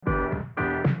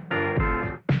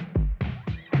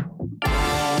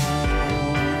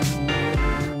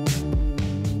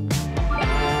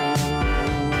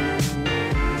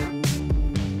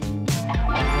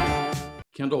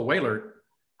Kendall Whalert.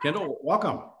 Kendall,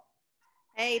 welcome.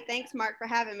 Hey, thanks, Mark, for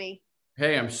having me.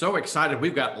 Hey, I'm so excited.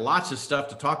 We've got lots of stuff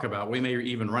to talk about. We may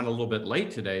even run a little bit late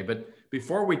today, but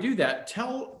before we do that,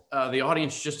 tell the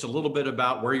audience just a little bit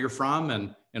about where you're from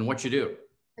and what you do.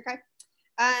 Okay.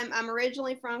 I'm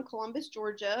originally from Columbus,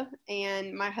 Georgia,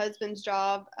 and my husband's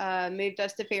job moved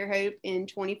us to Fairhope in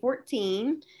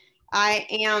 2014. I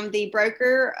am the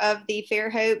broker of the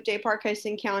Fairhope J. Park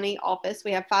Houston County office.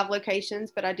 We have 5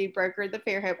 locations, but I do broker the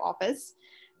Fairhope office.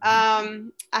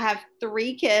 I have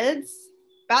 3 kids,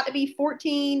 about to be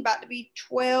 14, about to be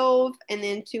 12, and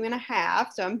then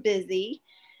 2.5. So I'm busy.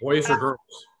 Boys or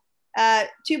girls?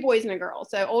 2 boys and a girl.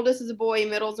 So oldest is a boy,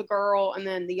 middle's a girl, and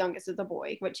then the youngest is a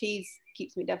boy, which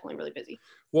keeps me definitely really busy.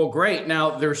 Well, great.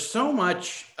 Now there's so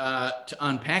much to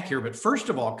unpack here, but first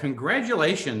of all,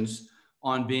 congratulations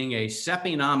on being a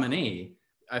CEPI nominee.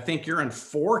 I think you're in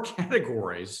 4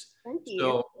 categories. Thank you.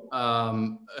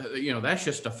 So, that's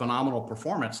just a phenomenal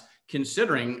performance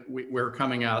considering we're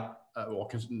coming out,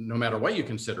 no matter what you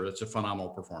consider, it's a phenomenal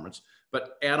performance,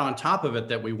 but add on top of it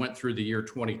that we went through the year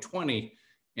 2020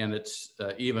 and it's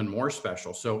even more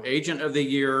special. So agent of the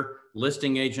year,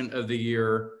 listing agent of the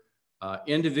year,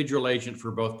 individual agent for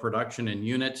both production and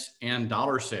units and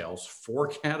dollar sales, 4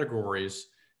 categories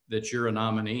that you're a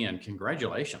nominee in.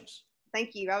 Congratulations.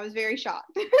 Thank you. I was very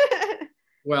shocked.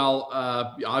 Well,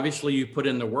 obviously you put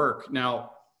in the work.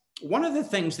 Now, one of the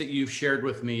things that you've shared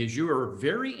with me is you are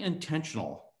very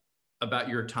intentional about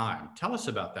your time. Tell us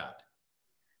about that.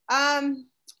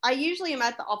 I usually am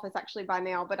at the office actually by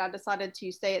now, but I decided to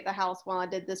stay at the house while I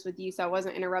did this with you, so I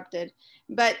wasn't interrupted.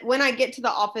 But when I get to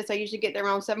the office, I usually get there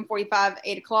around 7:45,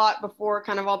 8 o'clock before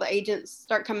kind of all the agents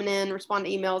start coming in, respond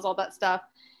to emails, all that stuff.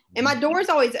 And my door is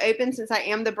always open since I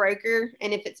am the broker.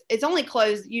 And if it's only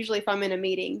closed usually if I'm in a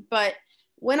meeting, but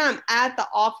when I'm at the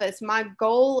office, my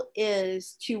goal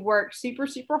is to work super,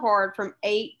 super hard from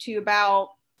 8 to about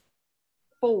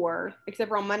 4, except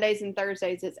for on Mondays and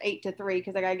Thursdays, it's 8 to 3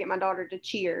 because I got to get my daughter to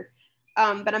cheer.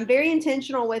 But I'm very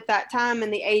intentional with that time,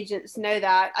 and the agents know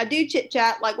that. I do chit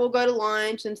chat, like we'll go to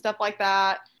lunch and stuff like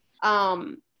that.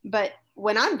 But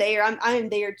when I'm there, I'm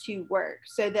there to work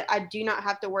so that I do not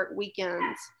have to work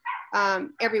weekends.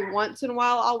 Every once in a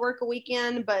while I'll work a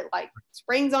weekend, but like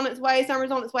spring's on its way,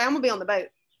 summer's on its way, I'm gonna be on the boat.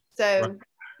 So,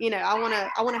 right. I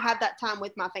want to have that time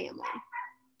with my family.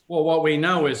 Well, what we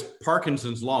know is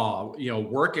Parkinson's law,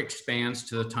 work expands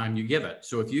to the time you give it.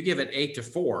 So if you give it 8 to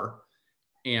 4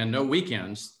 and no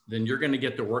weekends, then you're going to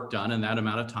get the work done in that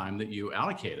amount of time that you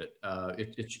allocate it.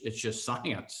 It's just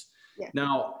science. Yeah.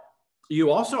 Now, you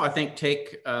also, I think,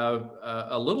 take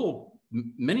a little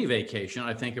mini vacation,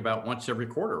 I think about once every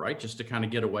quarter, right? Just to kind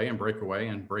of get away and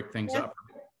break things up.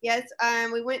 Yes,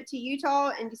 we went to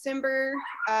Utah in December.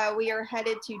 We are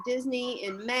headed to Disney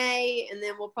in May, and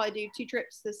then we'll probably do 2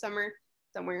 trips this summer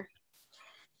somewhere.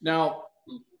 Now,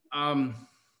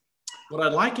 what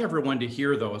I'd like everyone to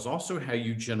hear, though, is also how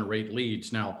you generate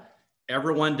leads. Now,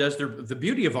 everyone does the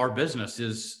beauty of our business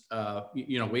is,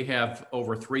 we have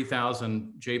over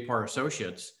 3,000 JPAR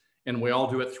associates, and we all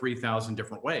do it 3,000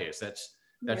 different ways. That's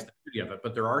the beauty of it.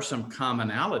 But there are some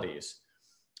commonalities.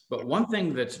 But one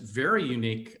thing that's very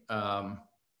unique about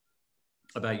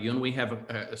you, and we have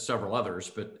several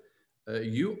others, but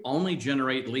you only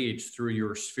generate leads through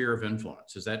your sphere of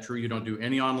influence. Is that true? You don't do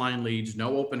any online leads,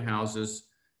 no open houses,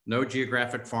 no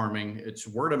geographic farming. It's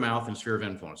word of mouth and sphere of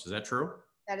influence. Is that true?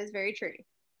 That is very true.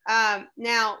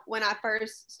 Now, when I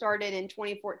first started in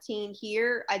 2014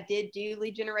 here, I did do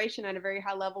lead generation at a very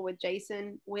high level with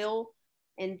Jason Will.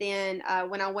 And then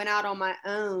when I went out on my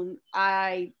own,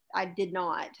 I did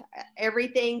not.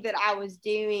 Everything that I was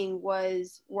doing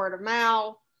was word of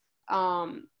mouth,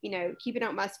 keeping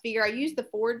up my sphere. I used the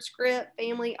Ford script,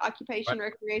 family, occupation,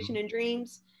 recreation, and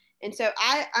dreams. And so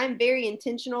I'm very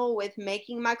intentional with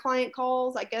making my client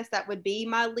calls. I guess that would be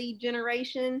my lead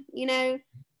generation,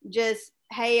 just,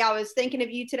 hey, I was thinking of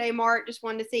you today, Mark, just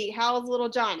wanted to see how's little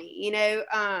Johnny,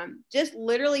 just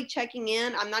literally checking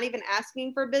in. I'm not even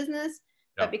asking for business.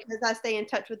 But because I stay in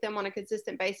touch with them on a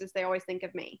consistent basis, they always think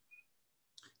of me.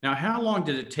 Now, how long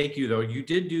did it take you, though? You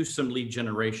did do some lead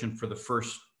generation for the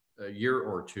first year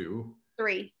or two.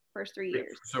 First 3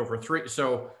 years. So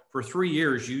for 3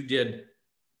 years, you did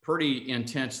pretty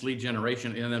intense lead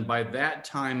generation. And then by that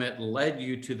time, it led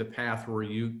you to the path where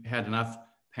you had enough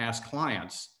past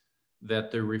clients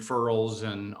that the referrals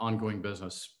and ongoing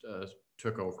business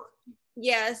took over.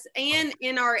 Yes. And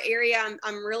in our area,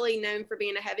 I'm really known for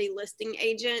being a heavy listing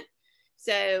agent.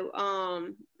 So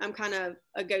I'm kind of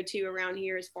a go-to around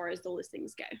here as far as the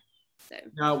listings go. So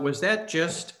now, was that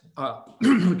just,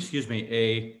 excuse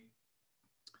me,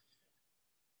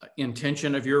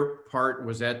 intention of your part?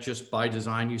 Was that just by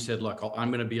design? You said, look, I'm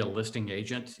going to be a listing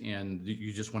agent, and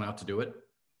you just went out to do it?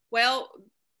 Well,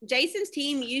 Jason's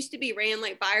team used to be ran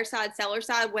like buyer side, seller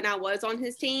side when I was on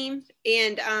his team.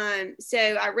 And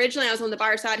so originally I was on the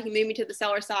buyer side. He moved me to the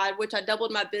seller side, which I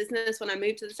doubled my business when I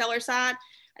moved to the seller side.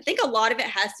 I think a lot of it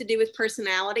has to do with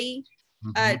personality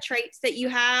traits that you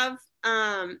have.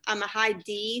 I'm a high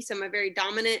D, so I'm a very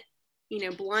dominant,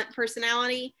 blunt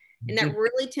personality. And that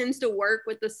really tends to work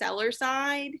with the seller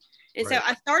side. And so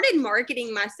I started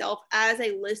marketing myself as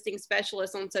a listing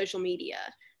specialist on social media.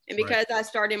 And because I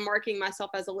started marketing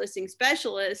myself as a listing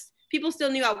specialist, people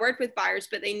still knew I worked with buyers,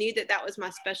 but they knew that that was my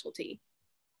specialty.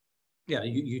 Yeah,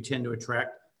 you tend to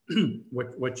attract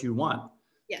what you want.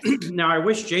 Yes. Now, I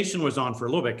wish Jason was on for a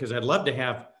little bit, because I'd love to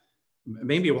have,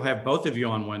 maybe we'll have both of you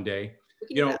on one day.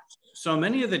 So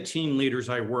many of the team leaders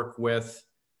I work with,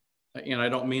 and I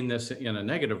don't mean this in a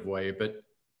negative way, but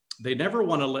they never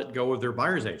want to let go of their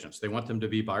buyer's agents. They want them to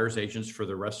be buyer's agents for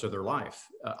the rest of their life.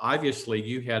 Obviously,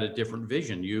 you had a different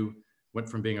vision. You went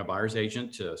from being a buyer's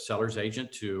agent to seller's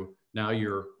agent to now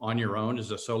you're on your own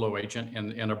as a solo agent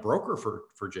and a broker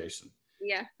for Jason.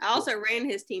 Yeah, I also ran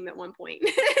his team at one point.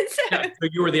 So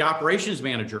you were the operations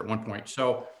manager at one point.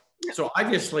 So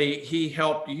obviously he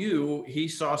helped you. He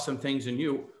saw some things in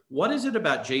you. What is it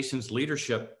about Jason's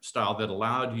leadership style that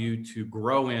allowed you to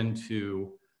grow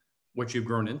into what you've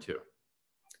grown into?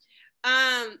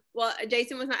 Well,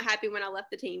 Jason was not happy when I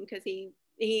left the team, because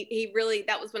he really,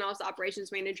 that was when I was the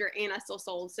operations manager and I still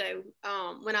sold. So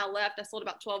when I left, I sold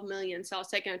about 12 million. So I was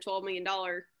taking a $12 million,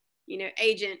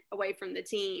 agent away from the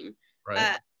team.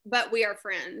 Right. But we are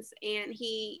friends, and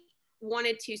he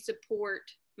wanted to support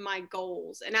my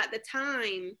goals. And at the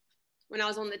time when I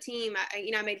was on the team,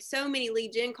 I made so many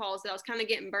lead gen calls that I was kind of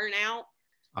getting burnt out.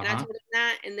 And I told him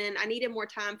that, and then I needed more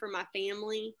time for my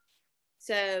family.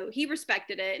 So he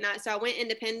respected it. And so I went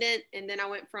independent, and then I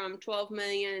went from 12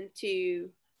 million to,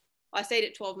 I stayed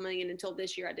at 12 million until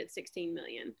this year I did 16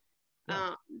 million.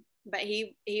 Yeah. But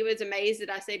he was amazed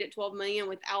that I stayed at 12 million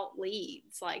without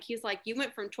leads. Like, he's like, you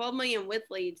went from 12 million with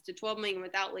leads to 12 million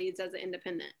without leads as an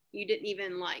independent. You didn't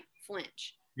even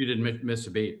flinch. You didn't miss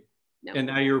a beat. No. And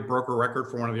now you're a broker record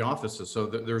for one of the offices. So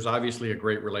there's obviously a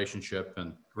great relationship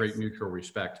and great mutual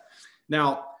respect.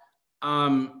 Now,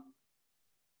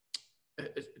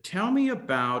 tell me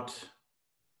about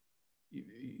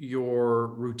your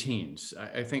routines.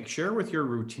 I think share with your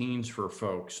routines for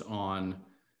folks on,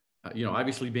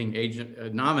 obviously being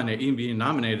being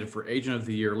nominated for Agent of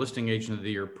the Year, Listing Agent of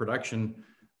the Year, production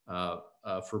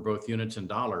for both units and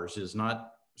dollars is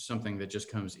not something that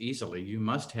just comes easily. You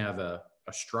must have a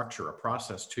structure, a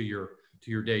process to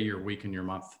your day, your week, and your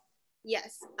month.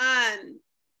 Yes.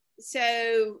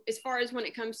 So as far as when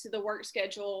it comes to the work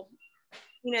schedule,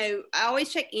 I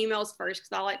always check emails first,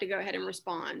 because I like to go ahead and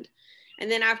respond. And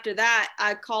then after that,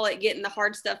 I call it getting the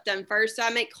hard stuff done first. So I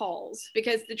make calls,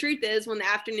 because the truth is, when the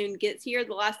afternoon gets here,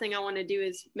 the last thing I want to do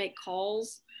is make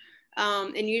calls.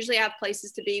 And usually I have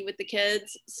places to be with the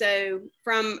kids. So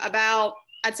from about,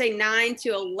 I'd say 9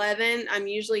 to 11, I'm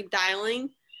usually dialing.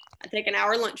 I take an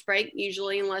hour lunch break,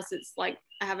 usually, unless it's like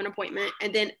I have an appointment.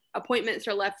 And then appointments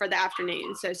are left for the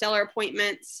afternoon. So seller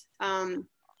appointments,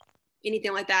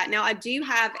 anything like that. Now, I do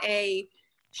have a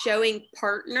showing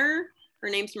partner. Her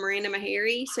name's Miranda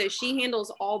Mahary. So she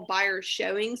handles all buyer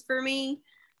showings for me.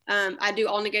 I do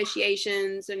all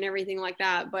negotiations and everything like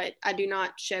that, but I do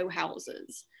not show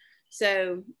houses.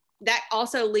 So that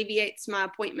also alleviates my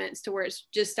appointments to where it's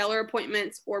just seller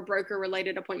appointments or broker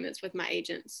related appointments with my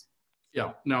agents.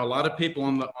 Yeah. Now, a lot of people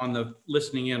on the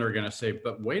listening in are going to say,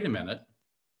 but wait a minute,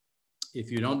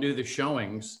 if you don't do the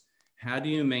showings, how do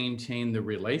you maintain the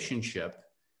relationship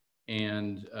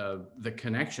and the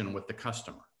connection with the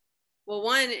customer? Well,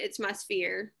 one, it's my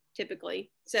sphere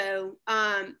typically. So,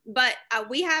 but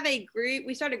we have a group,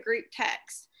 we start a group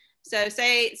text. So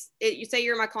say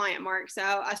you're my client, Mark. So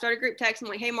I start a group text. I'm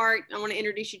like, hey, Mark, I want to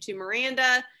introduce you to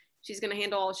Miranda. She's going to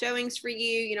handle all showings for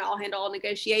you. I'll handle all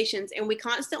negotiations. And we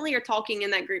constantly are talking in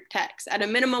that group text at a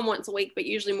minimum once a week, but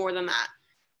usually more than that.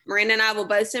 Miranda and I will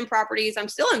both send properties. I'm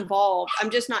still involved. I'm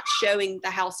just not showing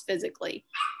the house physically.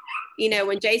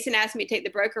 When Jason asked me to take the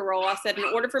broker role, I said, in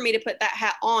order for me to put that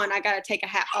hat on, I got to take a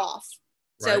hat off.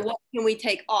 So what can we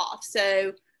take off?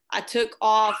 So I took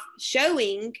off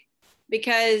showing,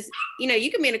 because,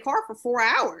 you can be in a car for 4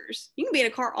 hours. You can be in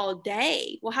a car all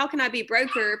day. Well, how can I be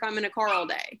broker if I'm in a car all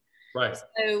day? Right.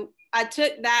 So I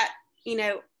took that,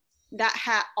 that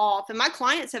hat off, and my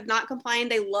clients have not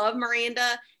complained. They love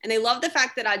Miranda, and they love the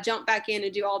fact that I jump back in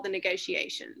and do all the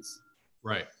negotiations.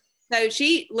 Right. So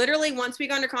she literally, once we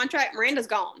go under contract, Miranda's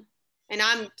gone. and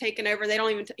I'm taking over. They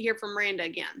don't even hear from Miranda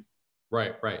again.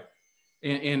 Right, right.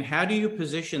 And how do you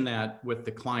position that with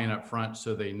the client up front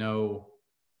so they know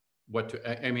what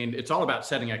to, I mean, it's all about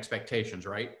setting expectations,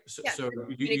 right? So, Yeah. so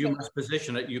you must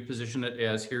position it, you position it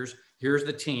as here's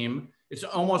the team. It's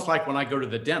almost like when I go to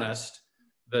the dentist,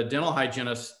 the dental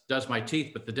hygienist does my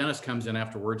teeth, but the dentist comes in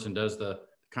afterwards and does the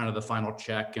kind of the final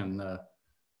check and the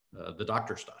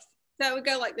doctor stuff. So it would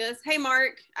go like this. Hey,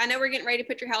 Mark, I know we're getting ready to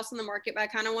put your house on the market, but I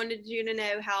kind of wanted you to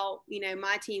know how,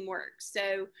 my team works.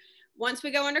 So once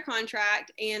we go under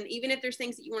contract, and even if there's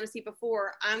things that you want to see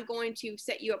before, I'm going to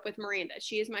set you up with Miranda.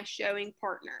 She is my showing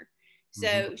partner.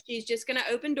 So she's just going to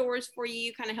open doors for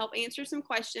you, kind of help answer some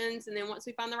questions. And then once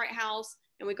we find the right house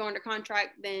and we go under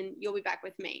contract, then you'll be back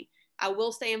with me. I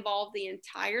will stay involved the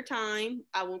entire time.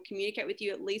 I will communicate with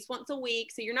you at least once a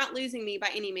week. So you're not losing me by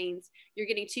any means. You're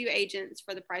getting 2 agents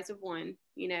for the price of 1,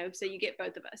 so you get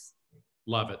both of us.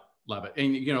 Love it. Love it.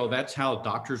 And, that's how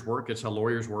doctors work. It's how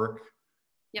lawyers work.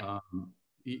 Yep.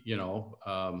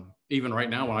 Even right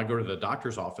now, when I go to the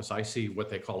doctor's office, I see what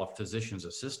they call a physician's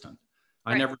assistant.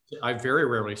 Right. I very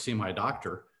rarely see my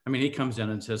doctor. I mean, he comes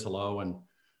in and says hello and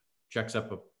checks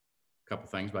up a couple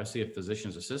things, but I see a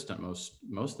physician's assistant most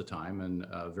of the time, and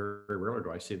very, very rarely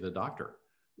do I see the doctor.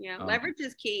 Yeah, leverage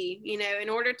is key. In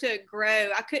order to grow,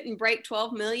 I couldn't break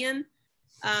 12 million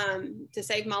to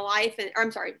save my life,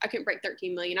 I couldn't break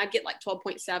 13 million. I'd get like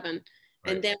 12.7, right.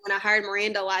 And then when I hired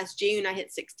Miranda last June, I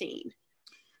hit 16.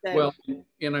 So. Well,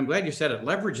 and I'm glad you said it.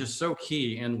 Leverage is so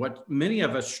key, and what many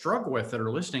of us struggle with that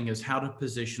are listening is how to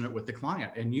position it with the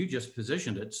client. And you just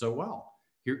positioned it so well.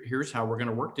 Here's how we're going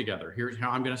to work together. Here's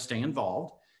how I'm going to stay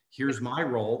involved. Here's my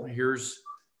role. Here's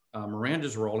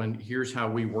Miranda's role. And here's how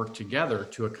we work together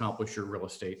to accomplish your real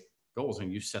estate goals.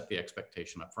 And you set the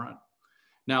expectation up front.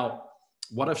 Now,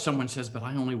 what if someone says, but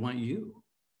I only want you?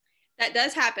 That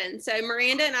does happen. So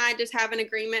Miranda and I just have an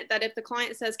agreement that if the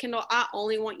client says, Kendall, I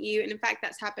only want you, and in fact,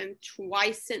 that's happened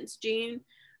twice since June,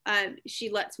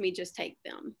 she lets me just take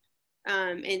them.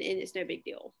 And it's no big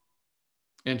deal.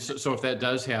 And so if that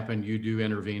does happen, you do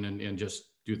intervene and just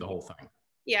do the whole thing.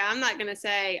 Yeah, I'm not going to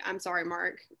say, I'm sorry,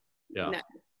 Mark. Yeah.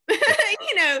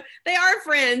 No. They are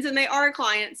friends and they are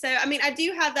clients. So, I mean, I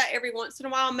do have that every once in a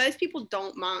while. Most people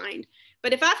don't mind.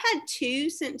 But if I've had 2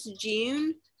 since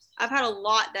June, I've had a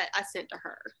lot that I sent to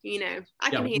her. I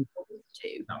can handle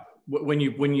 2. When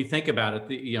you think about it,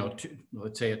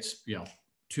 let's say it's,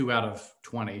 2 out of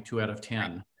 20, 2 out of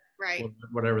 10. Right.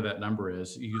 Whatever that number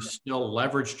is, you still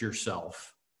leveraged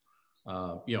yourself,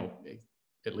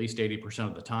 at least 80%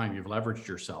 of the time you've leveraged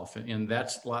yourself. And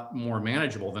that's a lot more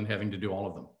manageable than having to do all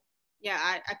of them. Yeah.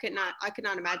 I could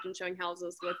not imagine showing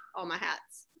houses with all my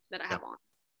hats that I have on.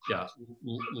 Yeah.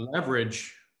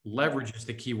 Leverage is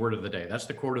the key word of the day. That's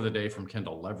the quote of the day from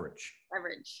Kendall. Leverage.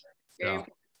 Yeah.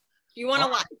 You want a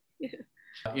lot.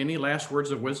 Any last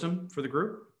words of wisdom for the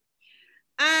group?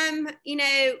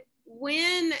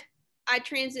 When I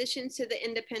transitioned to the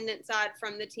independent side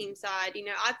from the team side,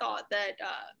 I thought that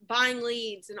buying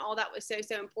leads and all that was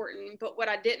so important. But what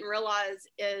I didn't realize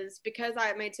is because I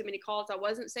had made so many calls, I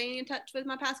wasn't staying in touch with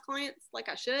my past clients like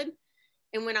I should.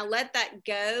 And when I let that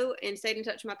go and stayed in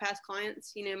touch with my past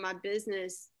clients, my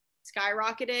business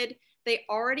skyrocketed. They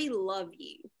already love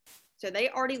you. So they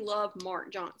already love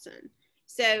Mark Johnson.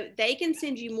 So they can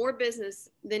send you more business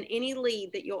than any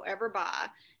lead that you'll ever buy.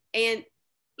 And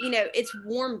it's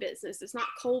warm business. It's not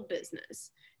cold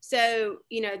business. So,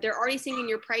 they're already singing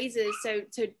your praises. So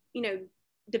to,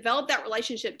 develop that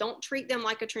relationship, don't treat them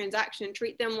like a transaction,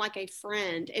 treat them like a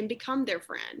friend and become their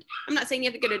friend. I'm not saying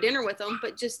you have to go to dinner with them,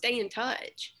 but just stay in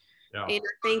touch. Yeah. And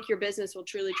I think your business will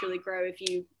truly, truly grow if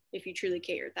you truly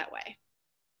care that way.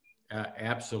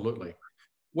 Absolutely.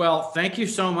 Well, thank you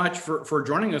so much for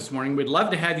joining us this morning. We'd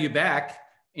love to have you back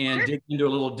and dig into a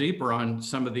little deeper on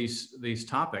some of these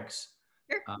topics.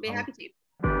 Sure, I'd be happy to.